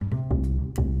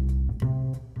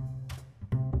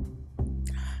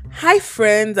Hi,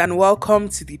 friends, and welcome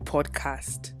to the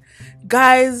podcast.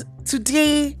 Guys,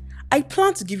 today I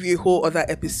plan to give you a whole other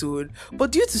episode,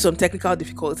 but due to some technical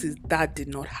difficulties, that did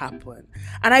not happen.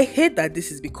 And I hate that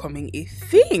this is becoming a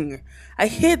thing. I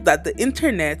hate that the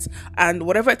internet and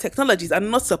whatever technologies are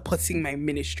not supporting my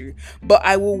ministry, but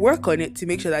I will work on it to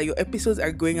make sure that your episodes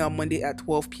are going out Monday at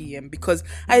 12 p.m. because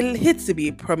I hate to be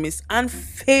a promise and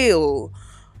fail.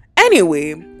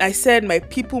 Anyway, I said my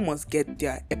people must get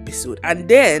their episode, and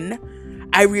then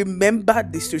I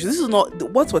remembered this story. So this is not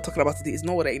what we're talking about today. Is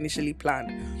not what I initially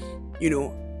planned, you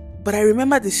know. But I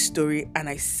remember this story, and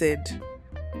I said,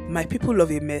 "My people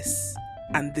love a mess,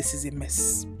 and this is a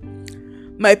mess.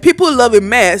 My people love a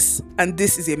mess, and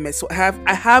this is a mess." So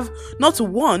I have not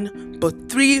one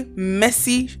but three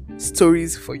messy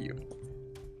stories for you,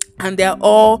 and they're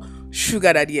all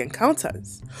sugar daddy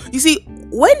encounters. You see,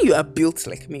 when you are built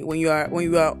like me, when you are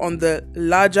on the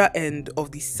larger end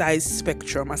of the size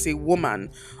spectrum as a woman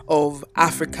of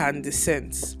African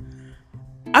descent,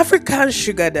 African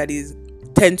sugar daddies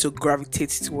tend to gravitate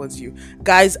towards you.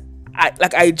 Guys,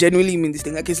 I genuinely mean this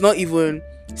thing. Like, it's not even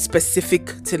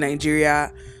specific to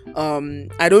Nigeria.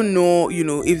 I don't know,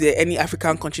 if there are any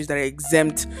African countries that are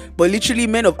exempt, but literally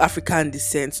men of African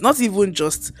descent, not even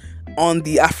just on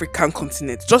the African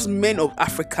continent, just men of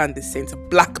African descent,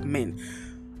 black men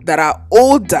that are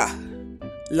older,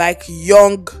 like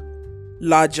young,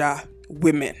 larger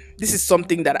women. This is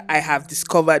something that I have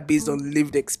discovered based on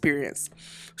lived experience.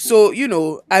 So,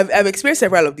 I've experienced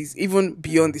several of these, even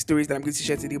beyond the stories that I'm going to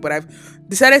share today, but I've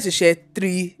decided to share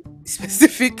three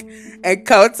specific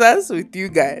encounters with you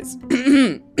guys.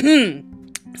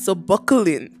 So buckle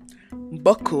in.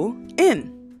 Buckle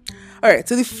in. All right,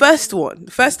 so the first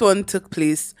one took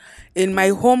place in my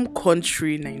home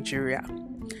country, Nigeria.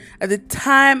 At the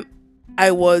time, I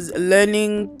was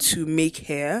learning to make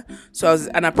hair. So I was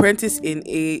an apprentice in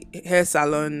a hair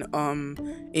salon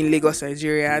in Lagos,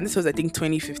 Nigeria. And this was, I think,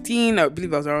 2015. I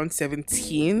believe I was around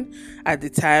 17 at the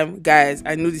time. Guys,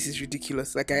 I know this is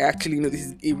ridiculous. Like, I actually know this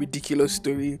is a ridiculous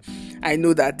story. I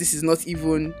know that this is not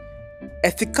even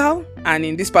ethical. And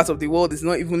in this part of the world, it's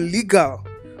not even legal.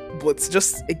 But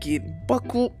just, again,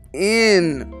 buckle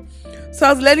in. So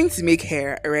I was learning to make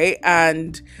hair, right?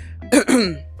 And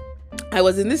I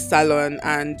was in this salon,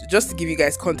 and just to give you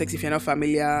guys context, if you're not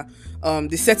familiar,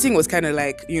 the setting was kind of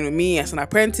like, me as an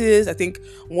apprentice. I think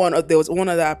there was one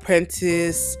other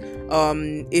apprentice,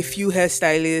 a few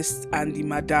hairstylists, and the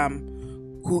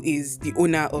madam, who is the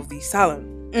owner of the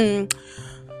salon.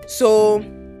 So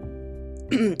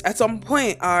at some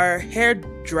point, our hair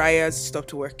dryers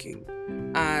stopped working,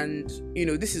 and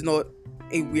this is not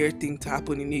a weird thing to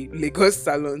happen in a Lagos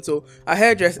salon. So our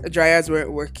hair dryers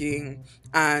weren't working,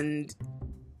 and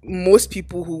most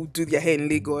people who do their hair in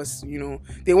Lagos,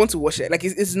 they want to wash it. Like,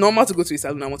 it's normal to go to a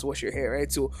salon and want to wash your hair,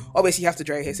 right? So obviously you have to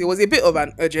dry your hair. So it was a bit of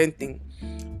an urgent thing.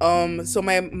 So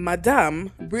my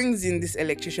madam brings in this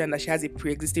electrician that she has a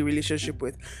pre-existing relationship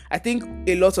with. I think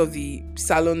a lot of the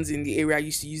salons in the area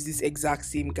used to use this exact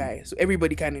same guy, so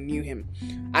everybody kind of knew him.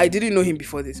 I didn't know him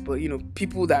before this, but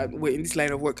people that were in this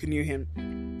line of work knew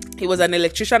him. He was an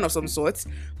electrician of some sort,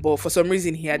 but for some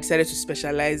reason he had decided to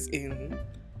specialize in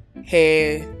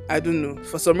hair. I don't know,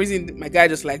 for some reason my guy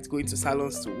just liked going to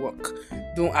salons to work.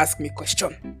 Don't ask me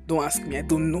question, don't ask me, I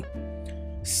don't know.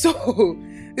 So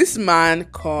this man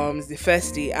comes the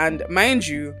first day, and mind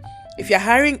you, if you're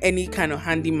hiring any kind of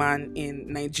handyman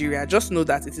in Nigeria, just know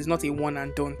that it is not a one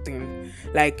and done thing.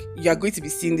 Like, you're going to be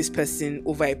seeing this person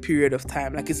over a period of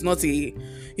time. Like, it's not a,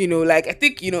 like, I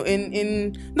think,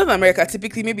 in North America,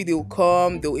 typically maybe they'll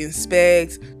come, they'll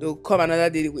inspect, they'll come another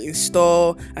day, they will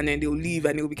install, and then they'll leave,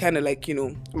 and it'll be kind of like,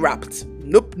 wrapped.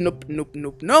 Nope.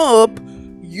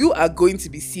 You are going to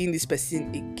be seeing this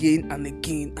person again and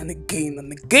again and again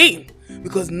and again,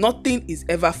 because nothing is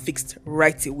ever fixed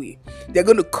right away. They're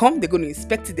going to come, they're going to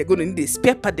inspect it, they're going to need a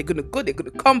spare part, they're going to go, they're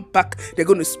going to come back, they're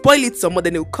going to spoil it some more,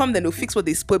 then they'll come, then they'll fix what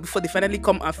they spoiled before they finally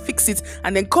come and fix it,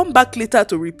 and then come back later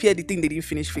to repair the thing they didn't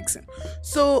finish fixing.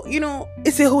 So,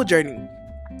 it's a whole journey.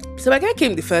 So my guy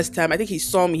came the first time. I think he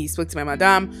saw me, he spoke to my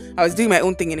madam. I was doing my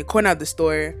own thing in a corner of the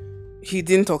store. He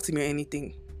didn't talk to me or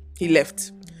anything. He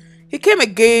left. He came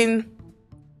again.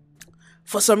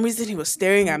 For some reason, he was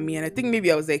staring at me, and I think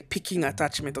maybe I was like picking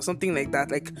attachment or something like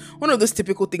that, like one of those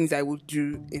typical things I would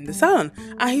do in the salon.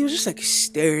 And he was just like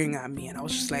staring at me, and I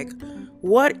was just like,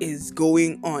 what is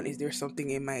going on? Is there something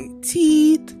in my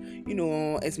teeth?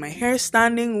 Is my hair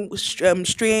standing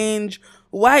strange?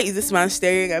 Why is this man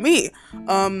staring at me?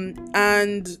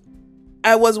 And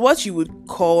I was what you would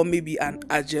call maybe an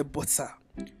ajebota.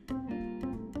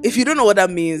 If you don't know what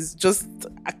that means, just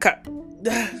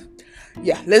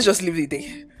yeah, let's just leave it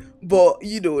there. But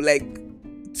like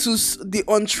the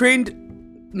untrained,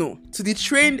 no, to the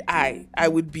trained eye,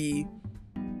 it would be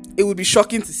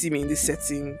shocking to see me in this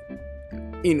setting,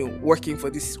 working for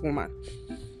this woman.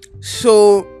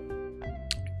 So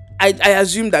I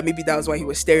assumed that maybe that was why he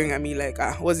was staring at me like,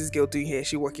 what's this girl doing here? Is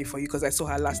she working for you? Because I saw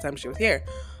her last time she was here.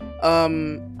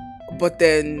 But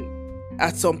then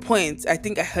at some point, I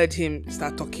think I heard him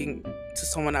start talking to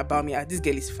someone about me. This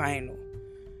girl is fine.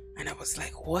 And I was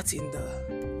like, what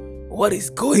is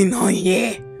going on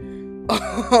here?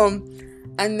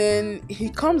 And then he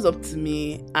comes up to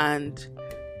me, and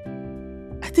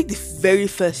I think the very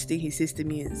first thing he says to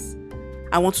me is,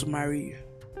 I want to marry you.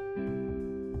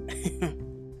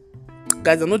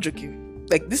 Guys, I'm not joking.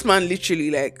 Like, this man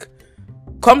literally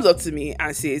comes up to me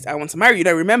and says, I want to marry you.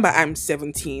 Now remember, I'm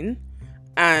 17,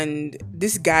 and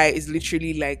this guy is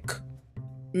literally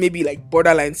maybe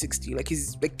borderline 60.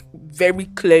 He's very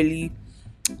clearly,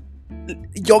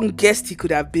 youngest he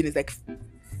could have been is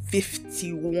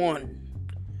 51.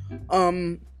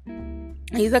 And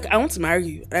he's like, I want to marry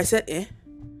you. And I said, eh?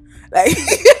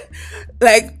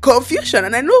 Confusion.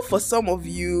 And I know for some of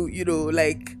you, you're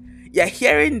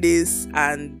hearing this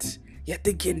and you're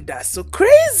thinking, that's so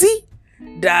crazy.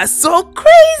 That's so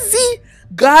crazy.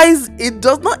 Guys, it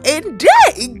does not end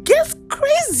there. It gets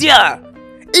crazier.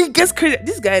 It gets crazier.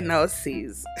 This guy now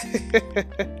says,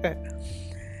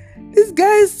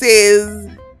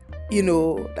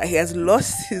 that he has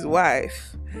lost his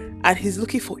wife and he's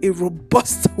looking for a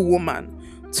robust woman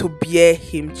to bear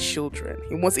him children.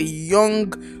 He wants a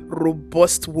young,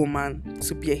 robust woman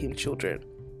to bear him children.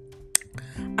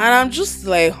 And I'm just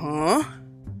like, huh?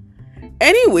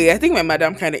 Anyway, I think my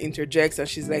madam kind of interjects and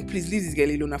she's like, please leave this girl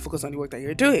alone and focus on the work that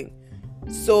you're doing.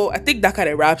 So I think that kind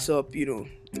of wraps up, the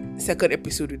second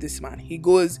episode with this man. He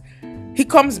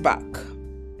comes back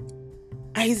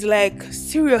and he's like,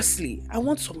 seriously, I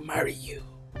want to marry you.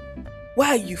 Why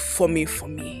are you forming for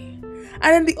me? And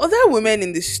then the other women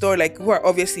in the store, who are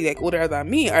obviously older than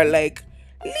me, are like,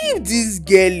 leave this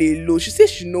girl alone. She says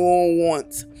she no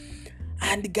want.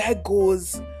 And the guy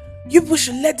goes, you people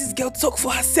should let this girl talk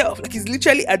for herself. He's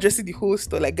literally addressing the whole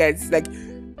store. Guys,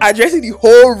 addressing the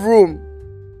whole room.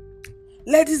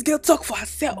 Let this girl talk for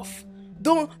herself.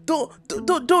 Don't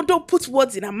put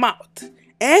words in her mouth.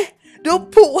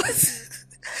 Don't put words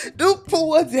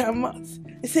in her mouth.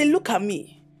 He said, look at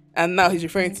me. And now he's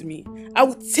referring to me. I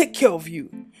will take care of you.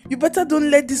 You better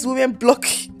don't let this woman block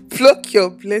your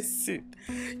blessing.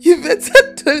 You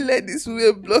better don't let this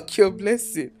woman block your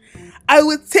blessing. I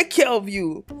will take care of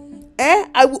you.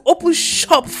 I will open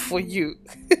shop for you.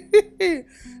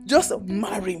 Just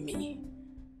marry me.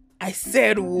 I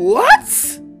said,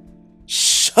 what?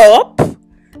 Shop?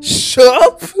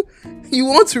 You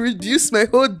want to reduce my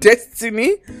whole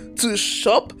destiny to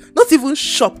shop? Not even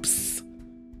shops.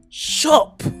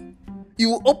 Shop. You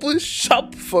will open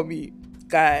shop for me.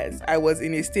 Guys, I was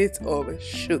in a state of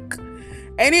shook.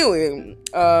 Anyway,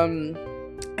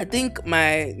 I think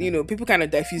my, people kind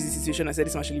of diffuse the situation. I said,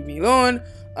 this man should leave me alone.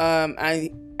 And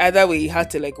either way, he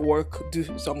had to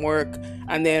do some work.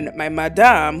 And then my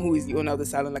madam, who is the owner of the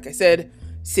salon, like I said,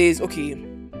 says, okay,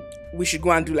 we should go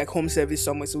and do home service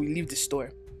somewhere. So we leave the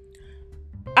store.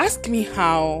 Ask me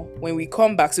how, when we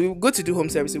come back, so we go to do home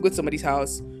service, we go to somebody's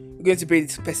house, we're going to braid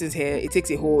this person's hair. It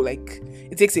takes a whole,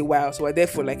 it takes a while. So we're there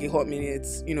for a hot minute,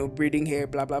 braiding hair,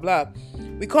 blah, blah, blah.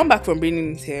 We come back from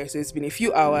braiding his hair. So it's been a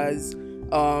few hours.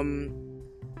 And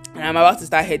I'm about to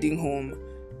start heading home.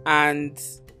 And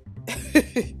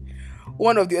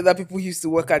one of the other people who used to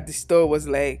work at the store was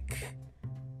like,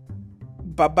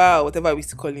 Baba, whatever we used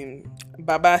to call him.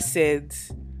 Baba said,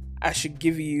 I should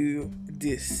give you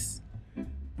this.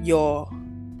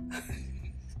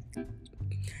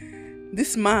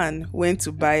 This man went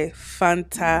to buy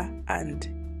Fanta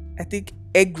and I think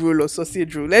egg roll or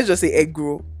sausage roll. Let's just say egg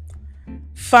roll.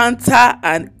 Fanta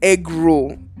and egg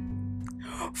roll.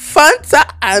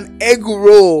 Fanta and egg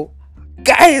roll.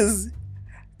 Guys,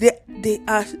 they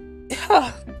are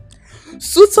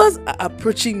suitors are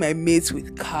approaching my mates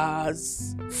with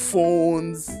cars,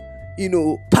 phones,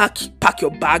 pack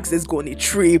your bags, let's go on a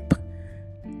trip.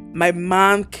 My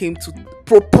man came to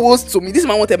propose to me. This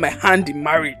man wanted my hand in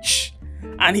marriage.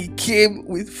 And he came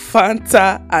with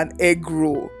Fanta and egg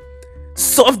roll,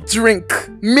 soft drink,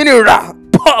 mineral,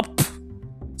 pop,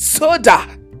 soda,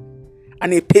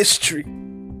 and a pastry.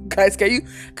 Guys, can you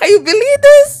believe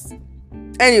this?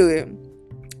 Anyway,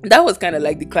 that was kind of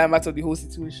the climax of the whole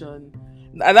situation.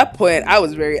 At that point, I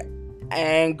was very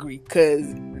angry because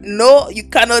no, you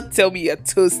cannot tell me you're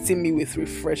toasting me with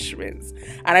refreshments.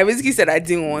 And I basically said I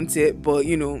didn't want it, but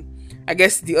I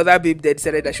guess the other babe that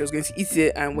decided that she was going to eat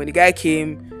it. And when the guy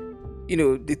came,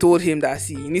 they told him that,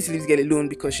 see, you need to leave this girl alone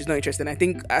because she's not interested. And I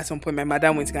think at some point my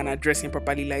madam went to kind of address him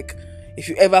properly, like, if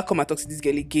you ever come and talk to this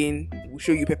girl again, we'll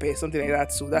show you pepper, something like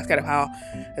that. So that's kind of how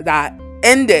that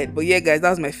ended. But yeah, guys, that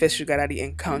was my first sugar daddy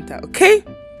encounter. Okay,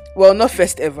 well, not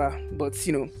first ever, but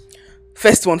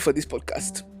first one for this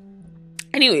podcast.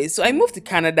 Anyway, so I moved to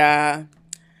Canada.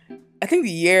 I think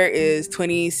the year is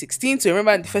 2016. So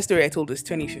remember, the first story I told was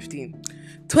 2015.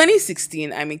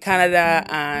 2016, I'm in Canada,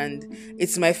 and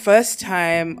it's my first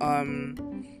time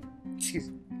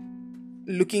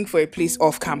looking for a place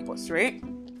off campus, right?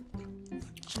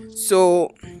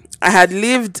 So I had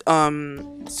lived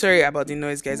sorry about the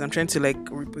noise, guys. I'm trying to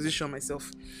reposition myself.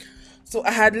 So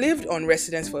I had lived on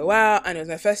residence for a while, and it was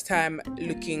my first time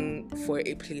looking for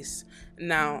a place.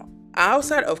 Now,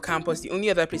 outside of campus, the only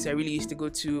other place I really used to go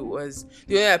to was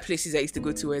the only other places I used to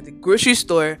go to were the grocery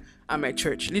store and my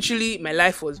church. Literally, my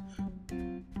life was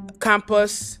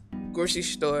campus, grocery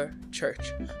store,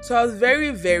 church. So I was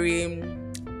very, very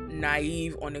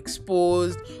naive,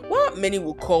 unexposed, what many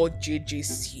will call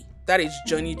JJC. That is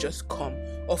Johnny Just Come.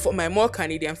 Or for my more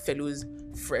Canadian fellows,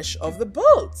 fresh off the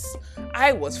boat.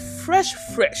 I was fresh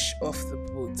off the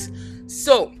boat.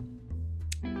 So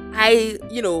I,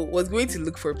 was going to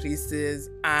look for places,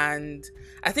 and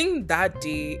I think that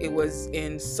day it was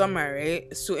in summer,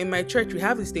 right? So in my church, we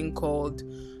have this thing called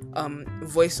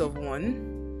Voice of One.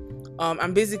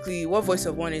 And basically what Voice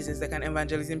of One is like an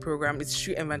evangelism program. It's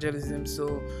street evangelism.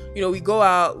 So, we go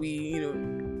out, we,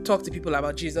 talk to people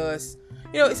about Jesus.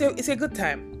 It's a good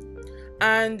time.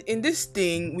 And in this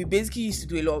thing, we basically used to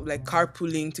do a lot of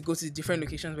carpooling to go to different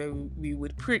locations where we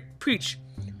would preach.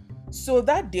 So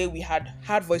that day we had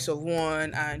Voice of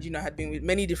One, and I had been with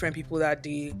many different people that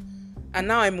day. And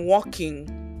now I'm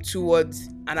walking towards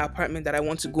an apartment that I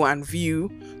want to go and view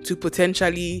to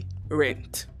potentially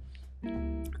rent.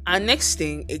 And next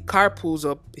thing, a car pulls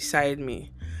up beside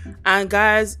me. And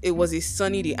guys, it was a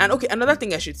sunny day. And okay, another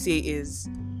thing I should say is,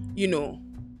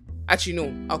 actually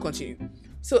no, I'll continue.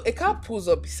 So a car pulls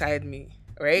up beside me,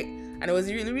 right? And it was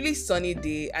a really, really sunny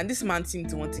day, and this man seemed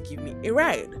to want to give me a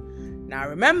ride. Now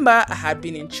remember, I had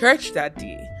been in church that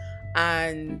day,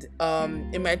 and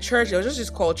in my church there was just this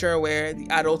culture where the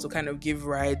adults will kind of give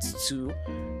rides to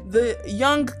the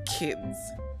young kids.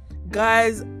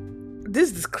 Guys,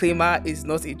 this disclaimer is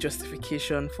not a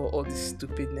justification for all the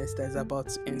stupidness that is about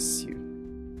to ensue.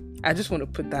 I just want to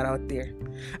put that out there.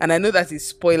 And I know that's a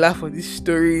spoiler for this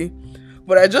story,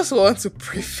 but I just want to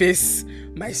preface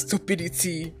my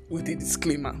stupidity with a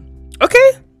disclaimer.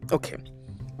 Okay.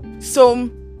 So,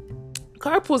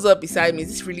 car pulls up beside me.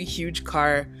 It's this really huge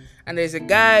car, and there's a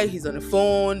guy. He's on the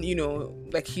phone.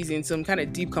 He's in some kind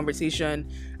of deep conversation,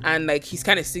 and he's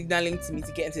kind of signaling to me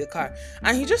to get into the car.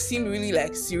 And he just seemed really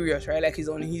serious, right? Like he's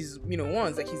on his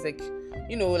ones. He's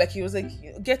he was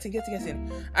get in,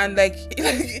 and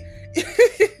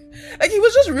he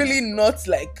was just really not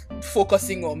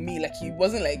focusing on me. He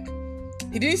wasn't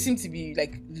he didn't seem to be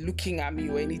looking at me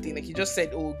or anything. He just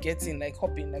said, oh, get in,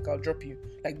 hop in, I'll drop you,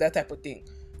 that type of thing.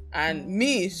 And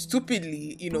me,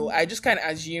 stupidly, I just kind of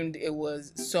assumed it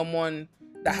was someone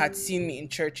that had seen me in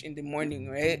church in the morning,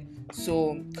 right?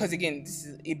 So, because again, this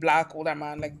is a black older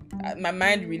man, my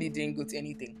mind really didn't go to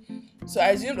anything. So I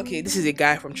assumed, okay, this is a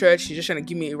guy from church. He's just trying to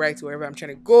give me a ride to wherever I'm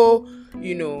trying to go.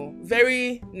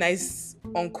 Very nice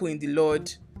uncle in the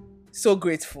Lord. So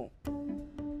grateful.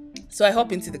 So I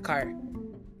hop into the car.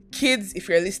 Kids, if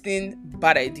you're listening,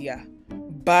 bad idea.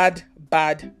 Bad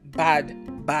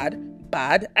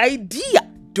idea.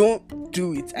 Don't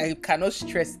do it. I cannot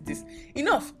stress this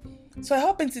enough. So I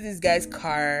hop into this guy's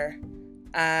car,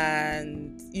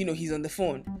 and he's on the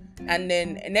phone. And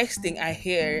then next thing I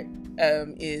hear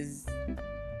is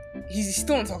he's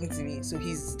still not talking to me. So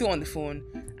he's still on the phone,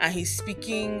 and he's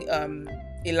speaking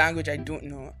a language I don't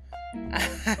know.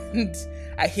 And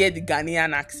I hear the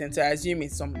Ghanaian accent, so I assume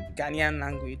it's some Ghanaian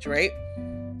language, right?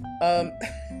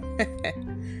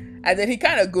 And then he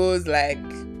kind of goes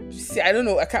see, I don't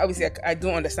know, I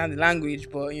don't understand the language,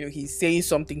 but he's saying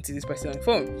something to this person on the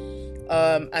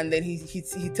phone. And then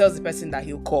he tells the person that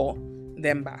he'll call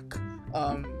them back,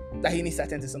 that he needs to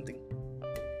attend to something.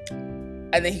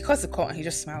 And then he calls the call, and he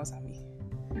just smiles at me.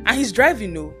 And he's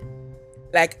driving,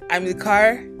 I'm in the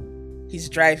car, he's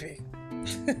driving.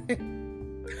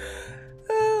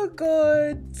 Oh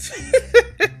God.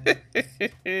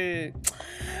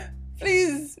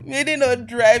 Please, may they not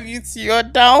drive you to your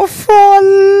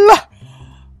downfall.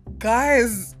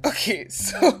 Guys, okay,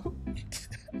 so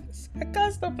I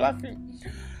can't stop laughing.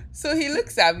 So he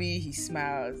looks at me, he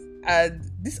smiles, and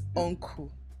this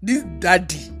uncle, this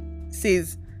daddy,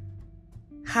 says,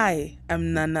 "Hi,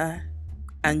 I'm Nana,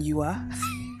 and you are?"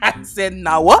 I said,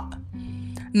 "Now what?"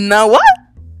 Now what?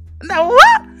 Now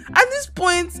what? At this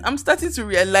point, I'm starting to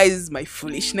realize my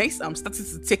foolishness. I'm starting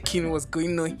to take in what's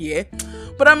going on here.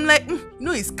 But I'm like,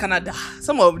 it's Canada.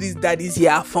 Some of these daddies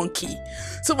here are funky.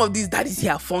 So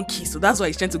that's why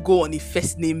he's trying to go on a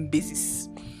first name basis.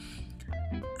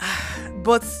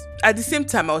 But at the same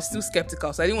time, I was still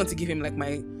skeptical. So I didn't want to give him like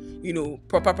my,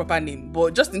 proper name.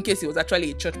 But just in case he was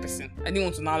actually a church person, I didn't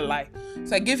want to not lie.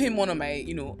 So I gave him one of my,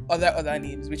 other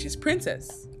names, which is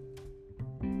Princess.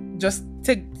 Just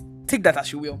take that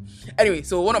as you will. Anyway,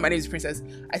 so one of my names is Princess.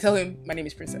 I tell him my name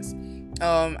is Princess.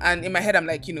 And in my head, I'm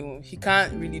like, he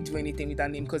can't really do anything with that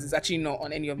name because it's actually not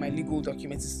on any of my legal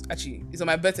documents. It's on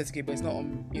my birth certificate, but it's not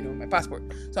on, my passport.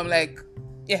 So I'm like,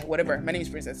 yeah, whatever. My name is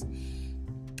Princess.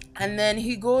 And then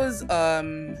he goes,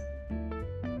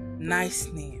 nice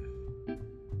name.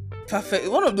 Perfect.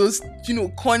 One of those,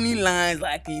 corny lines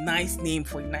like a nice name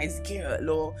for a nice girl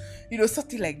or,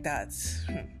 something like that.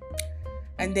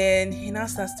 And then he now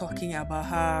starts talking about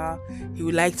how he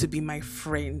would like to be my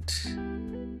friend.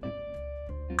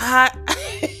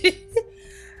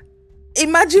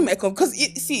 Imagine my because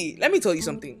see, let me tell you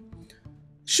something.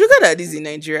 Sugar daddies in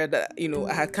Nigeria that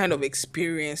I had kind of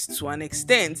experienced to an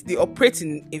extent, they operate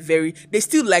in they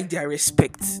still like their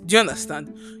respect. Do you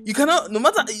understand? You cannot, no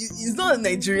matter, it's not a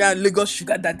Nigerian Lagos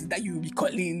sugar daddy that you will be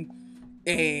calling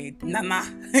Nana.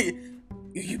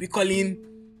 You'll be calling,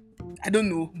 I don't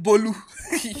know, Bolu.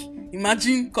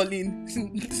 Imagine calling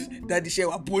Daddy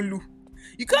Shewa Bolu.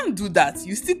 You can't do that.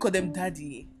 You still call them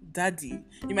daddy.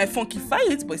 You might funkify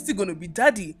it, but it's still going to be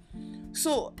daddy.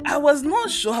 So I was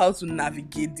not sure how to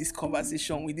navigate this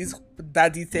conversation with this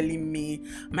daddy telling me,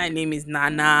 my name is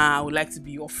Nana, I would like to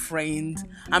be your friend.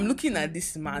 I'm looking at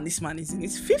this man. This man is in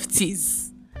his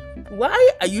 50s.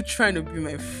 Why are you trying to be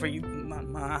my friend,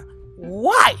 Mama?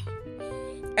 Why?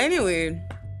 Anyway,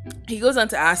 he goes on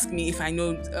to ask me if I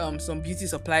know some beauty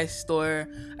supply store.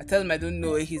 I tell him I don't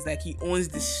know. He's like, he owns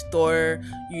the store,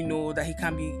 that he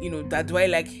can be, that do I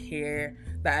like hair?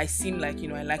 That I seem like,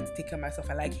 I like to take care of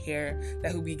myself. I like hair.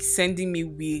 That he'll be sending me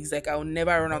wigs. Like, I'll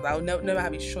never run out. I'll never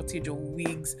have a shortage of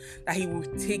wigs. That he will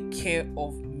take care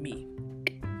of me.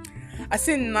 I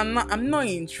said, Nana, I'm not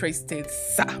interested,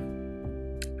 sir.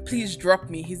 Please drop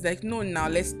me. He's like, no, now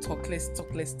let's talk.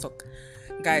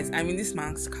 Guys, I'm in this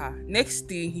man's car. Next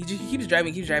day, he keeps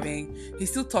driving.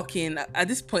 He's still talking. At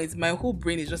this point, my whole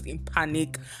brain is just in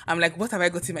panic. I'm like, what have I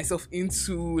gotten myself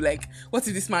into? Like, what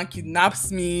if this man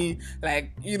kidnaps me?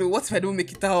 Like, what if I don't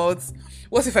make it out?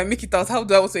 What if I make it out? How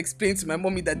do I also explain to my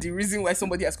mommy that the reason why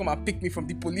somebody has come and picked me from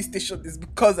the police station is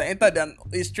because I entered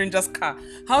a stranger's car?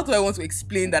 How do I want to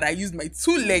explain that I used my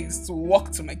 2 legs to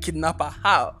walk to my kidnapper?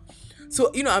 How? So,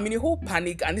 I'm in a whole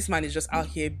panic, and this man is just out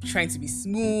here trying to be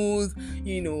smooth,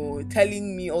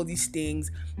 telling me all these things.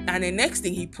 And the next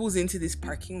thing, he pulls into this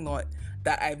parking lot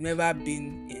that I've never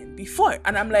been in before.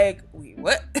 And I'm like, wait,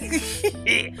 what?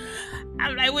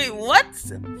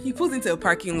 He pulls into a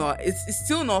parking lot. It's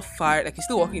still not far. Like, he's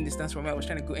still walking distance from where I was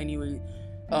trying to go anyway.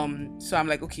 So I'm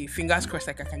like, okay, fingers crossed,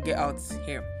 like I can get out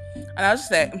here. And I was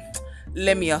just like,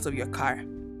 let me out of your car.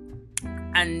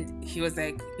 And he was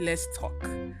like, let's talk.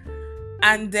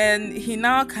 And then he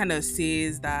now kind of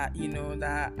says that,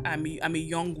 that I'm a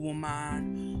young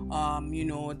woman,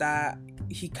 that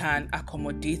he can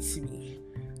accommodate me,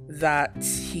 that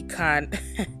he can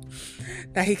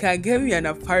get me an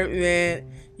apartment,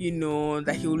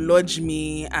 that he'll lodge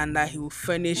me and that he'll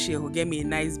furnish it, he'll get me a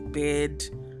nice bed.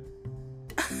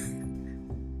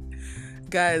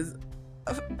 Guys,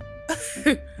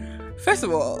 first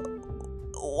of all,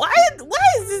 why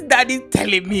is this daddy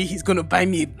telling me he's gonna buy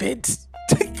me a bed?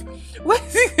 Why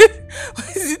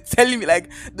is he telling me?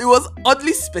 Like, it was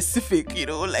oddly specific,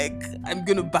 like, I'm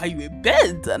gonna buy you a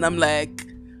bed. And I'm like,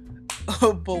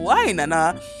 oh, but why,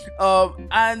 Nana?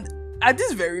 And at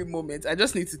this very moment, I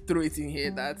just need to throw it in here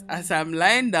that as I'm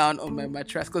lying down on my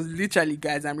mattress, because literally,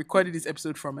 guys, I'm recording this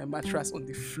episode from my mattress on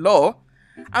the floor,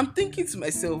 I'm thinking to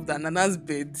myself that Nana's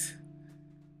bed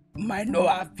might not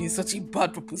have been such a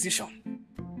bad proposition.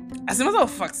 As a matter of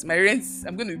fact, my rent,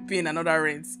 I'm going to be paying another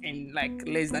rent in like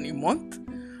less than a month.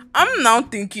 I'm now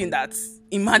thinking that,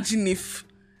 imagine if...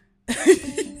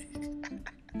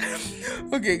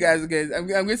 Okay, guys, I'm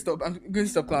going to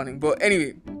stop clowning. But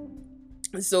anyway,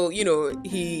 so,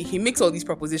 he makes all these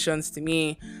propositions to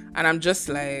me, and I'm just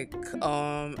like,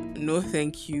 no,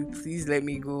 thank you. Please let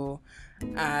me go.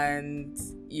 And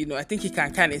I think he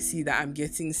can kind of see that I'm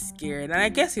getting scared, and I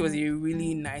guess he was a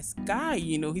really nice guy.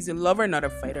 He's a lover, not a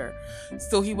fighter.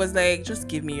 So he was like, just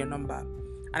give me your number.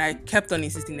 And I kept on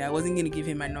insisting that I wasn't going to give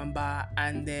him my number.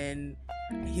 And then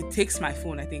he takes my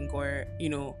phone, I think, or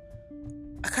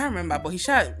I can't remember, but he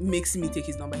makes me take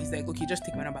his number. He's like, okay, just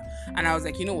take my number. And I was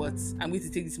like, you know what? I'm going to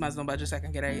take this man's number just so I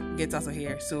can get out of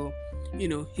here. So, he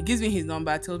gives me his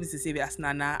number, tells me to save it as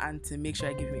Nana and to make sure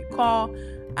I give him a call.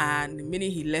 And the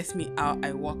minute he lets me out,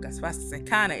 I walk as fast as I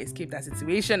can. I escape that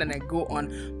situation and I go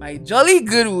on my jolly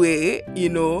good way,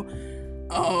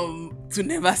 to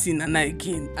never see Nana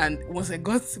again. And once I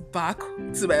got back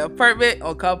to my apartment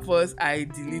on campus, I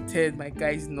deleted my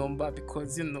guy's number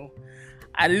because,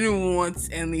 I didn't want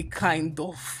any kind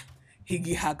of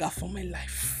higgy haga for my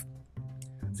life.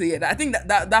 So yeah, I think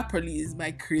that probably is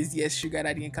my craziest sugar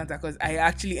daddy encounter, because I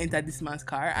actually entered this man's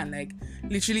car and like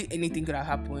literally anything could have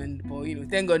happened, but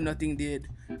thank God nothing did.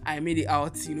 I made it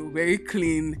out, very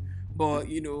clean, but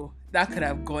that could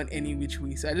have gone any which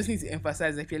way. So I just need to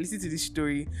emphasize that if you're listening to this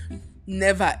story,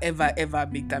 never ever ever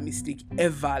make that mistake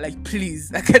ever. Like,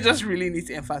 please, like, I just really need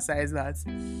to emphasize that.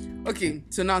 Okay,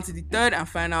 so now to the third and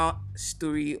final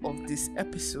story of this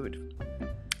episode.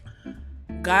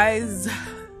 Guys,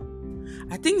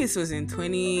 I think this was in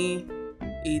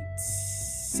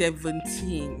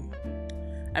 2017.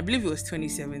 I believe it was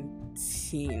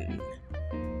 2017.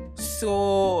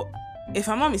 So if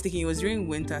I'm not mistaken, it was during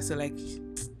winter, so like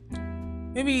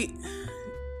maybe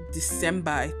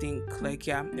December, I think. Like,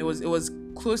 yeah, it was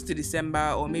close to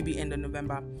December or maybe end of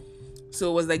November. So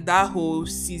it was like that whole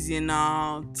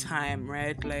seasonal time,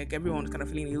 right? Like everyone was kind of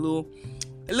feeling a little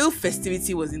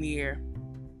festivity was in the air.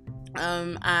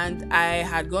 And I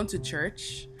had gone to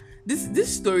church.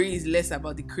 This story is less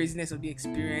about the craziness of the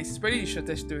experience. It's probably the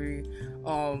shortest story.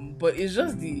 But it's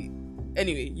just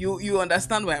anyway, you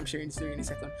understand why I'm sharing the story in a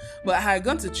second. But I had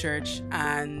gone to church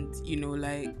and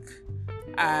like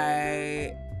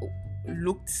I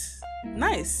looked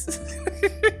nice.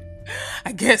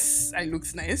 I guess I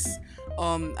looked nice.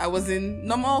 I was in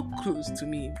normal clothes to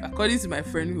me. According to my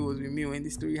friend who was with me when the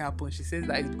story happened, she says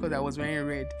that it's because I was wearing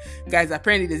red. Guys,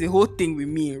 apparently there's a whole thing with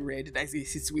me in red. That's a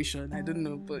situation. I don't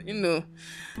know, but when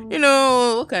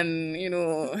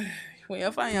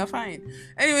you're fine, you're fine.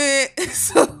 Anyway,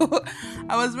 so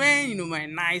I was wearing, my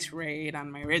nice red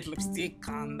and my red lipstick,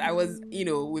 and I was,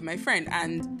 with my friend.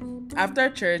 And after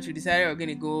church, we decided we're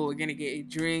gonna get a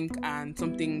drink and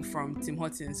something from Tim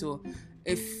Hortons. So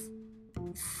if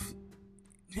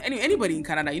anybody in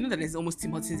Canada, that there's almost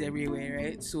Tim Hortons everywhere,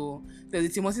 right? So there's a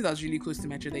Tim Hortons that was really close to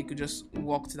Metro that you could just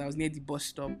walk to, that was near the bus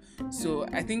stop. So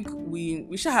I think we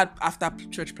should have after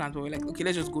church plans where we're like, okay,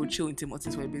 let's just go chill in Tim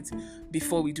Hortons for a bit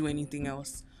before we do anything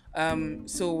else.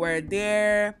 So we're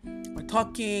there, we're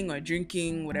talking, we're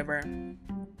drinking, whatever.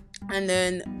 And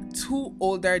then two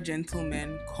older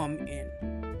gentlemen come in.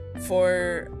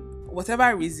 For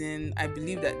whatever reason, I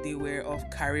believe that they were of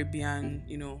Caribbean,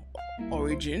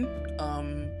 origin.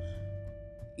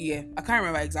 I can't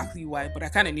remember exactly why, but I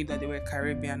kind of knew that they were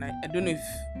Caribbean. I don't know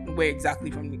where exactly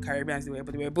from the Caribbeans they were,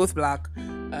 but they were both black,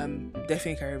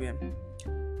 definitely Caribbean.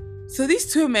 So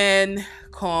these two men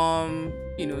come,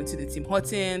 to the Tim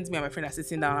Hortons. Me and my friend are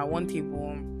sitting down at one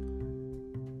table.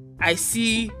 I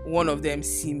see one of them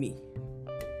see me,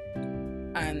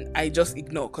 and I just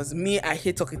ignore, because I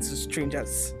hate talking to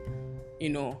strangers,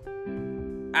 and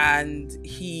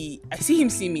I see him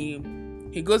see me.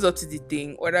 He goes up to the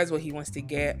thing, orders what he wants to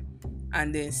get,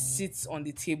 and then sits on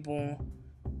the table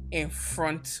in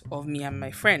front of me and my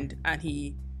friend. And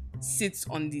he sits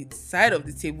on the side of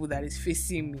the table that is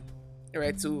facing me,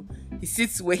 right? So he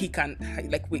sits where he can,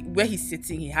 like, where he's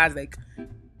sitting, he has like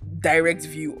direct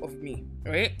view of me,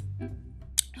 right?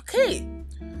 Okay,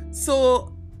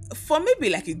 so for maybe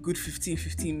like a good 15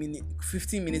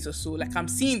 minutes or so, like I'm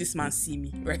seeing this man see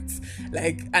me, right?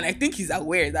 Like, and I think he's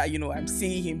aware that I'm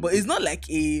seeing him, but it's not like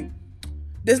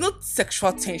there's no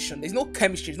sexual tension, there's no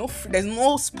chemistry, there's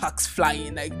no sparks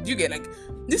flying. Like, do you get, like,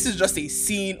 this is just a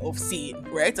scene of seeing,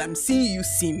 right? I'm seeing you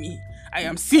see me, I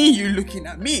am seeing you looking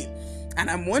at me, and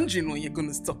I'm wondering when you're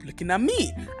gonna stop looking at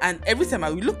me. And every time I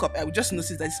would look up, I would just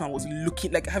notice that this man was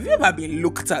looking. Like, have you ever been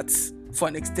looked at for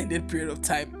an extended period of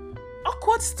time?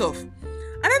 Awkward stuff. And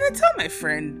then I tell my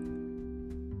friend,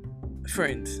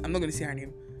 I'm not gonna say her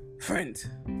name, friend,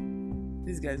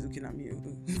 this guy's looking at me.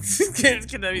 This guy's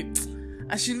looking at me.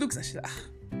 And she looks and she's like,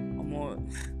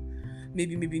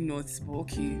 maybe not, but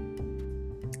okay.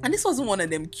 And this wasn't one of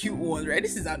them cute ones, right?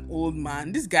 This is an old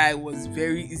man. This guy was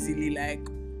very easily like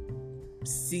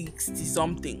 60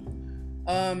 something.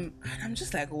 And I'm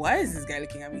just like, why is this guy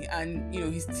looking at me? And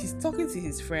he's talking to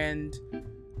his friend.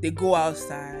 They go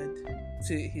outside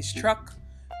to his truck,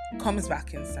 comes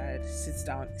back inside, sits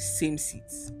down, same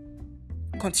seats,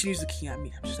 continues looking at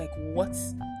me. I'm just like, what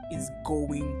is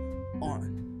going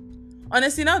on?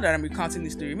 Honestly, now that I'm recounting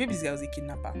this story, maybe this guy was a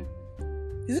kidnapper.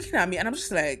 He's looking at me and I'm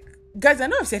just like, Guys, I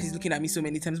know I've said he's looking at me so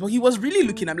many times, but he was really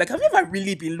looking. I'm like, have you ever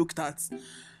really been looked at?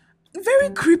 Very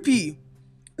creepy.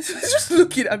 He's just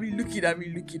looking at me, looking at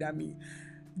me, looking at me.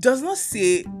 Does not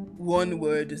say one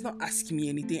word, does not ask me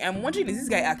anything. I'm wondering, is this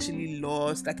guy actually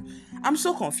lost? Like, I'm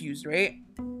so confused, right?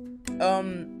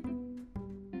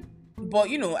 But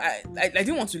I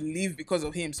didn't want to leave because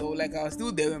of him, so like I was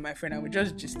still there with my friend and we're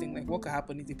just gisting like what could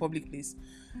happen in a public place.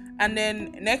 And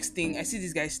then next thing I see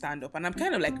this guy stand up and I'm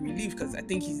kind of like relieved because I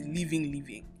think he's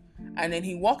leaving. And then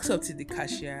he walks up to the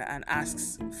cashier and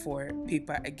asks for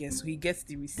paper again. So he gets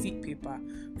the receipt paper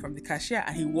from the cashier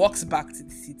and he walks back to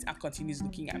the seat and continues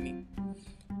looking at me.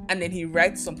 And then he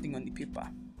writes something on the paper.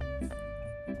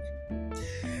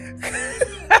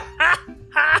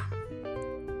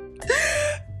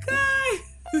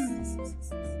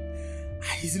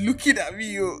 He's looking at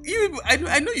me, yo.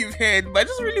 I know you've heard, but I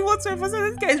just really want to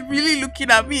emphasize this guy is really looking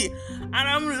at me, and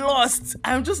I'm lost.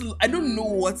 I don't know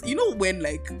what. You know when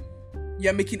like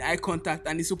you're making eye contact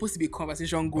and it's supposed to be a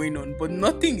conversation going on, but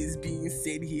nothing is being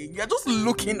said here. You're just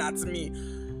looking at me.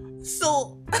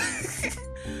 So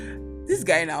this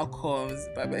guy now comes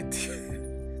by my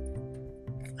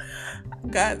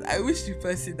God, I wish the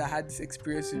person that had this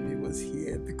experience with me was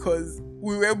here because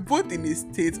we were both in a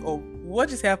state of what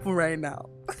just happened right now.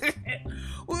 We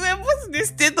were both in a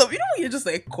state of, when you're just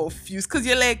like confused because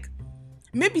you're like,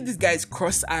 maybe this guy is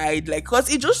cross-eyed, like, because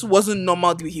it just wasn't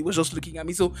normal the way he was just looking at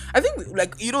me. So I think,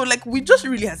 like, we just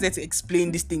really had to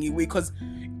explain this thing away because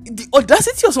the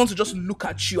audacity of someone to just look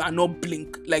at you and not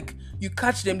blink, like, you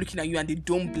catch them looking at you and they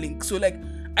don't blink. So, like,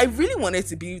 I really wanted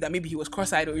to believe that maybe he was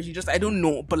cross-eyed or he just, I don't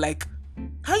know, but, like,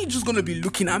 how are you just gonna be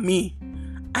looking at me?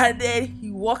 And then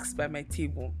he walks by my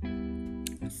table,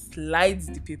 slides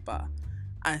the paper,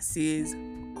 and says,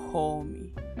 "Call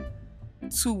me."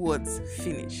 2 words,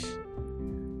 finish.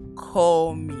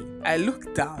 Call me. I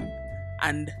look down,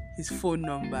 and his phone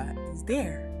number is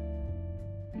there.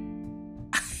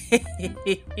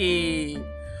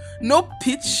 No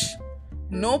pitch,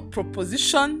 no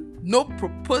proposition, no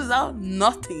proposal,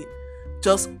 nothing.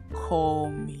 Just call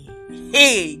me.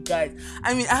 Hey guys,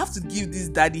 I mean, I have to give this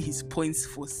daddy his points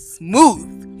for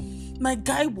smooth. My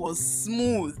guy was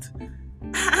smooth.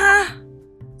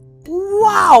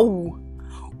 Wow.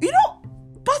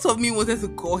 Part of me wanted to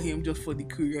call him just for the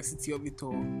curiosity of it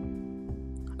all.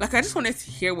 Like, I just wanted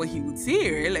to hear what he would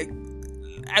say, right? Like,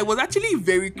 I was actually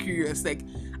very curious. Like,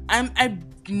 I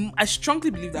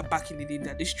strongly believe that back in the day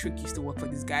that this trick used to work for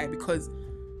this guy because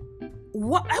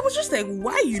what I was just like,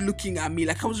 why are you looking at me?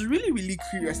 Like, I was really, really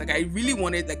curious. Like, I really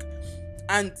wanted, like,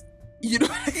 and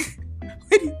like,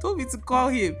 when he told me to call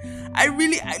him,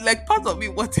 like, part of me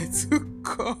wanted to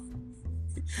call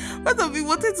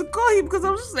him because I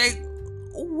was just like,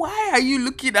 why are you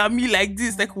looking at me like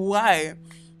this? Like, why?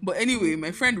 But anyway,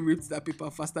 my friend ripped that paper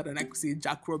faster than I could say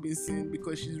Jack Robinson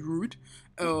because she's rude.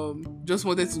 Just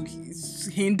wanted to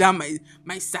hinder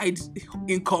my side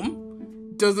income.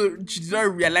 She did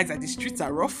not realize that the streets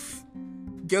are rough.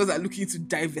 Girls are looking to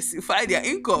diversify their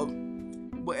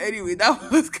income. But anyway, that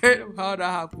was kind of how that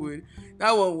happened.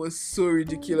 That one was so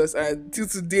ridiculous, and till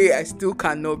today I still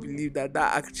cannot believe that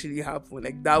actually happened.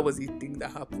 Like, that was a thing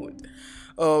that happened.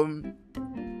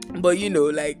 But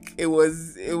like, it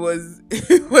was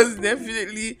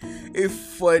definitely a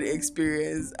fun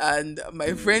experience, and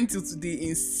my friend till today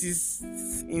insists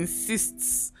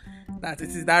that it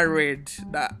is that red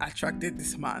that attracted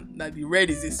this man, that the red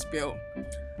is a spell,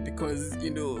 because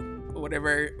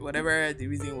whatever the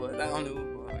reason was, I don't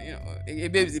know, a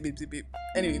babe's a babe.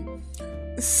 Anyway,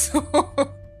 so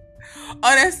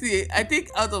honestly, I think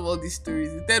out of all these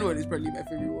stories, the third one is probably my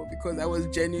favorite one because I was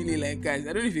genuinely like, guys,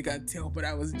 I don't know if you can tell, but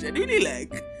I was genuinely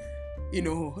like,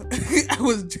 I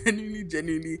was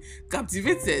genuinely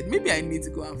captivated. Maybe I need to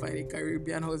go and find a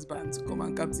Caribbean husband to come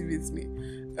and captivate me.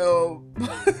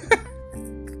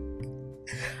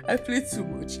 I played too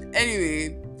much.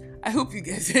 Anyway, I hope you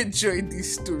guys enjoyed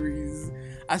these stories,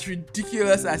 as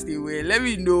ridiculous as they were. Let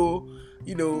me know,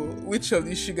 which of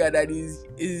these sugar daddies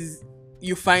is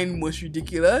you find most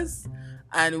ridiculous,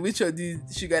 and which of these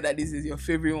sugar daddies is your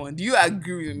favorite one. Do you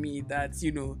agree with me that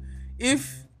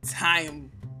if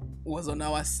time was on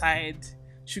our side,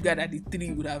 Sugar Daddy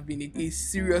 3 would have been a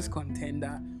serious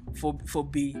contender for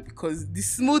Bay, because the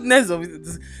smoothness of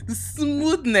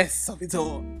it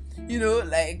all,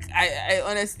 like, I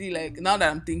honestly, like, now that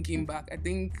I'm thinking back, I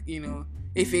think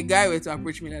If a guy were to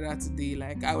approach me like that today,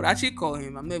 like I would actually call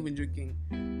him. I'm not even joking.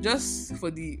 Just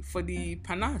for the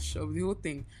panache of the whole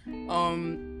thing.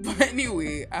 But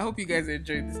anyway, I hope you guys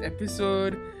enjoyed this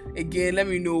episode. Again, let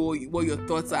me know what your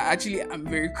thoughts are. Actually, I'm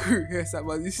very curious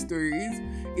about these stories.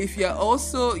 If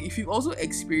you've also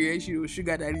experienced,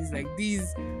 sugar daddies like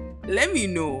these, let me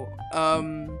know.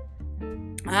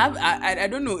 I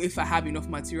don't know if I have enough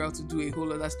material to do a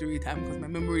whole other story time because my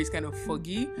memory is kind of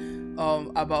foggy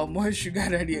about more sugar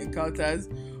daddy encounters,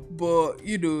 but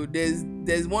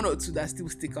there's one or two that still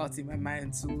stick out in my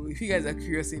mind. So if you guys are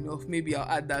curious enough, maybe I'll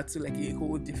add that to like a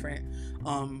whole different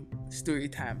story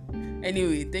time.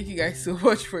 Anyway, thank you guys so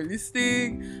much for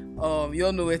listening. You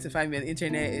all know where to find me on the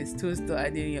internet. It's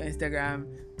toast.adeni on Instagram,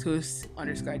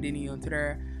 toast_adeni on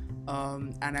Twitter.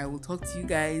 And I will talk to you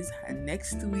guys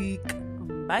next week.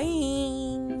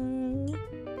 Bye.